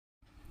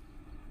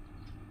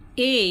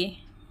A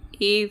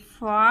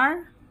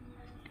for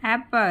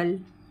apple.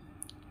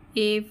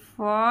 A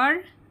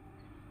for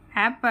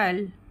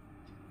apple.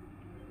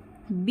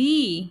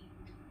 B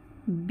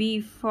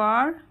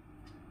for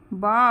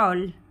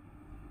ball.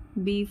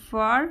 B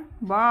for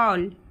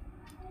ball.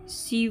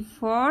 C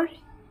for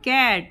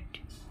cat.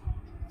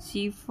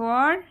 C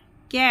for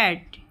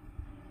cat.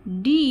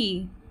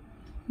 D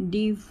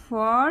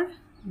for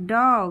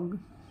dog.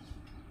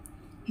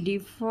 D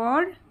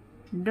for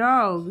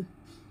dog.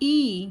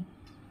 E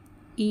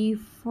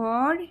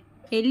for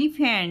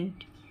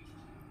elephant.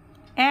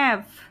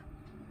 F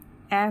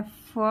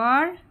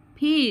for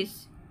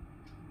fish.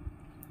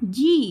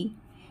 G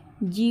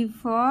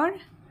for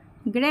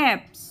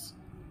grapes.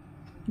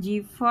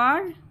 G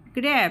for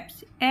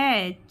grapes.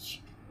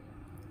 H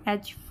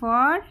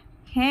for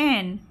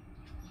hen.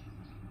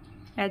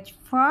 H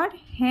for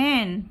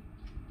hen.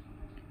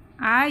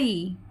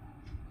 I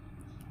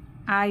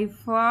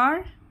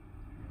for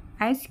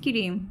ice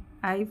cream.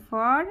 I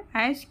for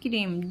ice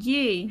cream.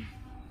 J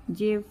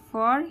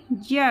for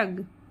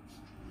jug.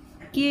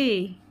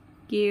 K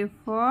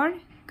for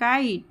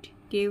kite.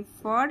 K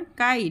for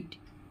kite.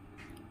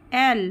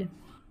 L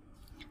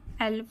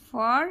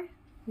for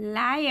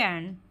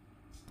lion.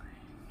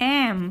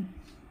 M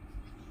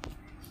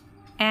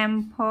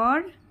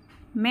for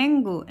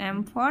mango.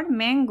 M for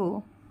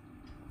mango.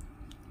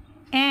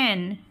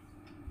 N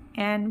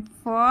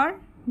for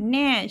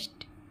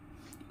nest.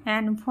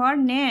 N for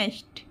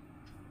nest.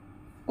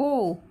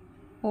 O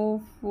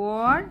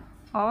for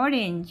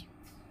orange.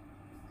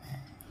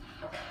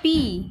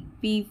 P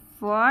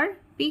for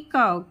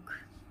peacock.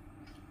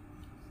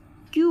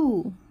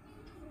 Q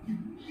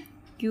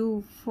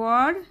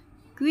for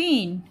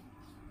queen.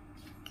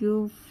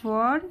 Q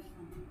for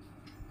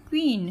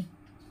queen.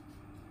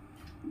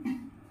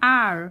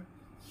 R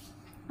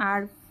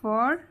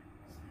for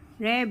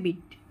rabbit.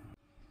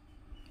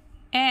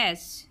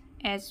 S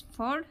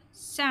for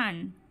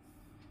sun.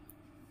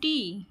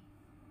 T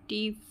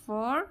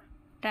for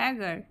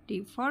tiger.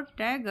 T for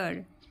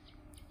tiger.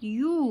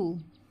 U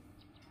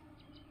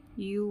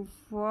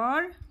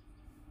for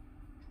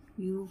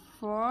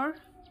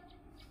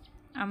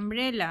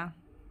umbrella.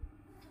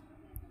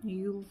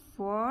 U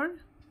for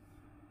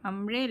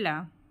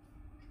umbrella.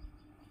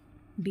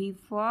 V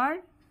for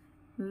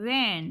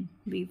van.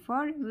 V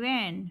for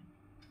van.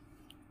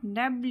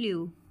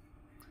 W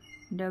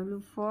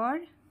for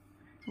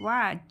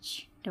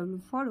watch. W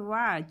for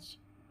watch.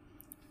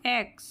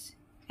 X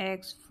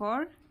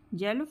for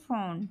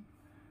xylophone.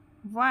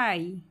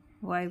 Y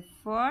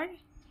for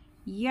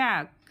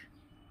yak.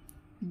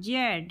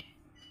 Z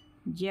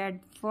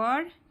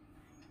for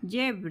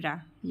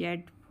zebra.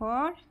 Z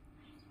for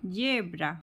zebra.